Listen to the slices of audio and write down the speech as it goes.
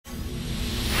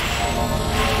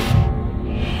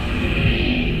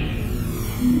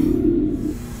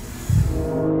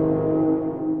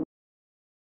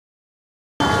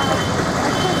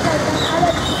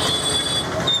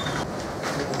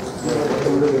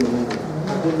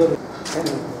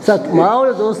Sir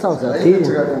మామూలు చూస్తాం sir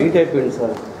heat అయిపోయింది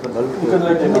సార్.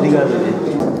 ఇది కాదు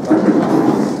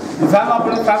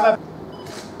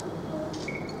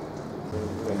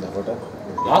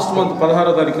లాస్ట్ మంత్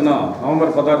 16వ తారీఖున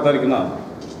నవంబర్ 16వ తారీఖున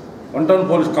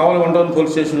కావలి 1 టౌన్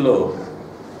పోలీస్ స్టేషన్లో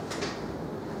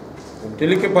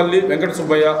టెలికేపల్లి వెంకట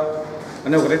సుబ్బయ్య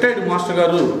అనే ఒక రిటైర్డ్ మాస్టర్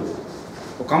గారు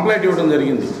ఒక కంప్లైంట్ ఇవ్వడం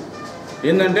జరిగింది.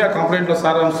 ఏంటంటే ఆ కంప్లైంట్లో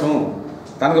సారాంశం,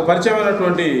 తనకు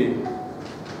పరిచయమైనటువంటి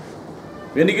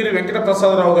వెనిగిరి వెంకట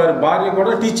ప్రసాదరావు గారి భార్య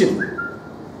కూడా టీచర్,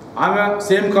 ఆమె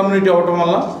సేమ్ కమ్యూనిటీ అవటం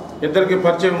వల్ల ఇద్దరికి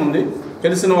పరిచయం ఉంది,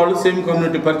 తెలిసిన వాళ్ళు సేమ్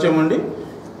కమ్యూనిటీ పరిచయం ఉండి,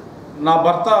 నా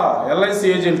భర్త ఎల్ఐసి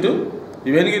ఏజెంటు, ఈ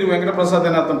వెనిగిరి వెంకట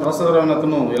ప్రసాదరావు అనే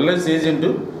అతను ఎల్ఐసి ఏజెంటు,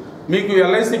 మీకు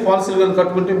ఎల్ఐసి పాలసీలు కానీ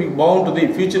కట్టుకుంటే మీకు బాగుంటుంది,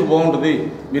 ఫ్యూచర్ బాగుంటుంది,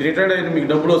 మీరు రిటైర్డ్ అయిన మీకు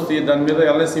డబ్బులు వస్తాయి, దాని మీద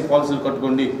ఎల్ఐసి పాలసీలు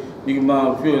కట్టుకోండి, మీకు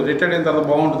రిటైర్డ్ అయిన తర్వాత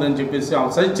బాగుంటుంది అని చెప్పేసి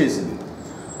ఆమె సజెస్ట్ చేసింది.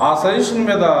 ఆ సజెషన్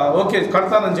మీద ఓకే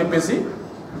కడతానని చెప్పేసి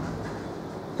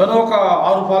తను ఒక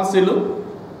 6 పాలసీలు,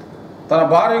 తన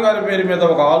భార్య గారి పేరు మీద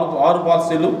ఒక 6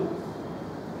 పాలసీలు,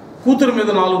 కూతురు మీద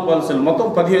 4 పాలసీలు, మొత్తం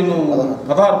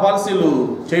 16 పాలసీలు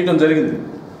చేయడం జరిగింది.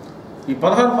 ఈ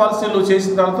 16 పాలసీలు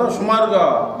చేసిన తర్వాత సుమారుగా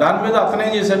దాని మీద అతను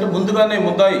ఏం చేశాడంటే ముందుగానే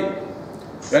ముద్దాయి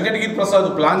వెంకటగిరి ప్రసాద్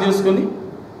ప్లాన్ చేసుకుని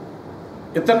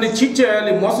ఇతన్ని చీట్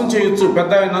చేయాలి, మోసం చేయొచ్చు,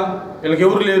 పెద్ద ఆయన వీళ్ళకి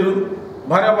ఎవరు లేరు,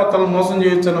 భార్యాభర్తలను మోసం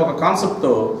చేయొచ్చు అనే ఒక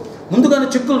కాన్సెప్ట్తో ముందుగానే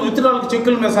విత్డ్రాల్కి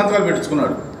చెక్కుల మీద సంతకాలు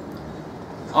పెట్టించుకున్నాడు.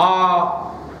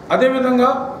 అదేవిధంగా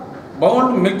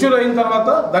మెచ్యూర్ అయిన తర్వాత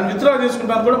దాన్ని విత్డ్రా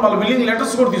తీసుకుంటాను కూడా మళ్ళీ బిల్లింగ్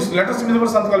లెటర్స్ కూడా లెటర్స్ మీద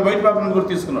కూడా సంతకాలు, వైట్ పేపర్ మీద కూడా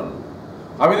తీసుకున్నాడు.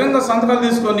 ఆ విధంగా సంతకాలు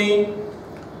తీసుకొని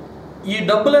ఈ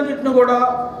డబ్బులన్నింటినీ కూడా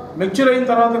మెచ్యూర్ అయిన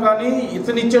తర్వాత కానీ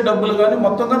ఇతను ఇచ్చే డబ్బులు కానీ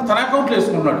మొత్తం కానీ తన అకౌంట్లో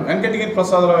వేసుకుంటున్నాడు, వెంకటగిరి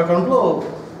ప్రసాదరావు అకౌంట్లో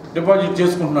డిపాజిట్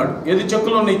చేసుకుంటున్నాడు. ఏది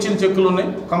చెక్కులు ఉన్నాయి, ఇచ్చిన చెక్కులు ఉన్నాయి,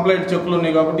 కంప్లైంట్ చెక్కులు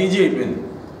ఉన్నాయి కాబట్టి ఈజీ అయిపోయింది.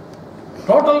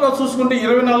 టోటల్గా చూసుకుంటే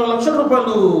 24 లక్షల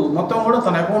రూపాయలు మొత్తం కూడా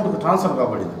తన అకౌంట్కి ట్రాన్స్ఫర్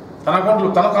కాబడింది, తన అకౌంట్లో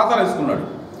తన ఖాతాలో వేసుకున్నాడు.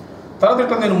 తర్వాత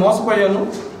ఇట్లా నేను మోసపోయాను,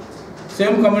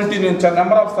 సేమ్ కమ్యూనిటీ నేను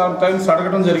నెంబర్ ఆఫ్ టైమ్స్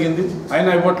అడగడం జరిగింది, అయినా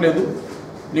ఇవ్వట్లేదు,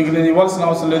 నీకు నేను ఇవ్వాల్సిన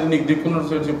అవసరం లేదు, నీకు దిక్కున్న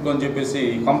చెప్పుకొని చెప్పేసి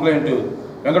కంప్లైంట్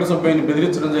వెంకట సుబ్బయ్యని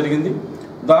బెదిరించడం జరిగింది.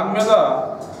 దాని మీద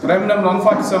క్రైమ్ నెంబర్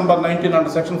 147/19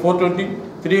 అండర్ సెక్షన్ 420,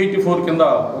 384 కింద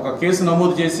ఒక కేసు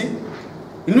నమోదు చేసి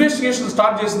ఇన్వెస్టిగేషన్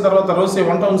స్టార్ట్ చేసిన తర్వాత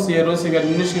 1 టౌన్ సిఐ రోసే గారి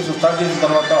ఇన్వెస్టిగేషన్ స్టార్ట్ చేసిన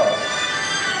తర్వాత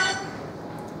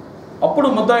అప్పుడు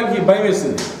ముద్దాయికి భయం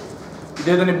వేసింది,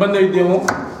 ఇదేదైనా ఇబ్బంది అయిద్దేమో,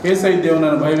 కేసు అయిద్దేమో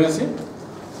అని భయం వేసి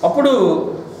అప్పుడు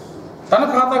తన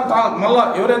ఖాతాకు మళ్ళీ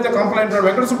ఎవరైతే కంప్లైంట్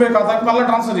వెంకట సుబ్బయ్య ఖాతాకి మళ్ళీ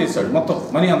ట్రాన్స్ఫర్ చేశాడు. మొత్తం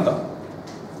మనీ అంతా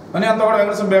కూడా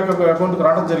వెంకట సుబ్బయ్య అకౌంట్కి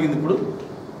రావడం జరిగింది. ఇప్పుడు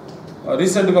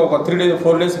రీసెంట్గా ఒక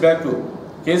 4 days బ్యాక్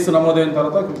కేసు నమోదైన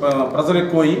తర్వాత ప్రెజర్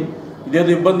ఎక్కువయ్యి ఇదేదో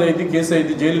ఇబ్బంది అయితే కేసు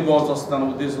అయితే జైలుకి పోవాల్సి వస్తుందన్న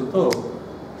ఉద్దేశంతో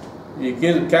ఈ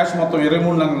క్యాష్ మొత్తం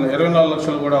 24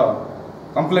 లక్షలు కూడా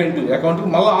కంప్లైంట్ అకౌంట్కి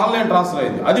మళ్ళీ ఆన్లైన్ ట్రాన్స్ఫర్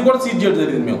అయింది. అది కూడా సీజ్ చేయడం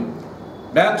జరిగింది. మేము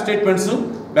బ్యాంక్ స్టేట్మెంట్స్,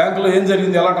 బ్యాంకులో ఏం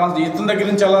జరిగింది, ఎలా ట్రాన్స్ఫర్, ఇతని దగ్గర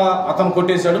నుంచి ఎలా అతను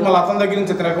కొట్టేశాడు, మళ్ళీ అతని దగ్గర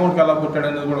నుంచి ఇతని అకౌంట్కి ఎలా కొట్టాడు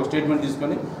అనేది కూడా ఒక స్టేట్మెంట్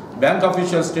తీసుకొని బ్యాంక్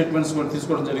అఫీషియల్ స్టేట్మెంట్స్ కూడా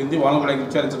తీసుకోవడం జరిగింది. వాళ్ళని కూడా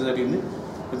విచారించడం జరిగింది.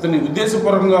 ఇతన్ని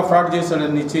ఉద్దేశపూర్వకంగా ఫ్రాడ్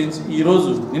చేశాడని నిశ్చయించి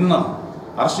నిన్న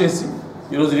అరెస్ట్ చేసి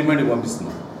ఈరోజు రిమాండ్కి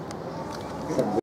పంపిస్తున్నాం.